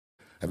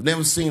I've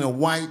never seen a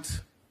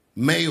white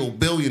male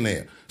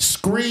billionaire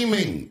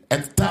screaming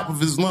at the top of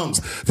his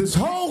lungs, "This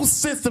whole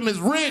system is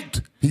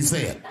rigged," he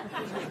said.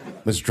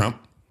 Mr.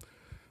 Trump,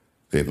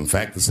 if in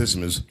fact the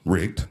system is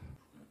rigged,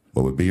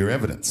 what would be your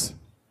evidence?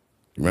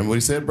 You remember what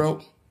he said,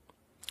 bro?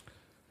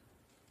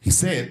 He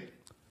said,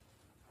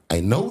 "I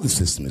know the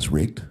system is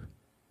rigged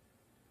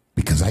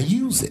because I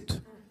use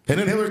it." And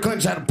then Hillary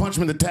Clinton tried to punch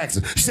him in the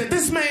taxes. She said,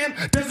 "This man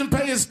doesn't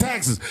pay his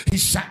taxes." He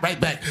shot right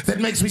back. "That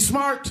makes me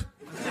smart."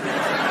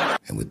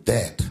 And with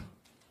that,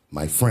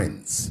 my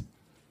friends,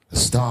 a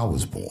star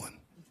was born.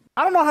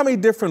 I don't know how many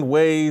different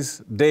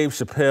ways Dave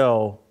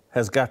Chappelle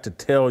has got to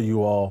tell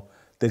you all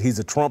that he's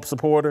a Trump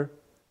supporter,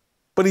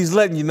 but he's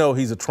letting you know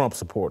he's a Trump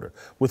supporter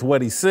with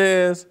what he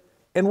says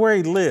and where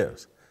he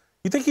lives.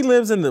 You think he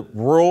lives in the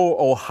rural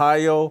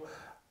Ohio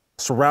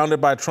surrounded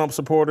by Trump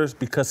supporters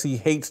because he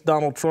hates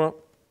Donald Trump?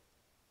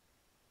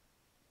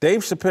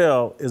 Dave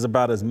Chappelle is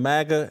about as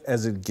MAGA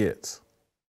as it gets.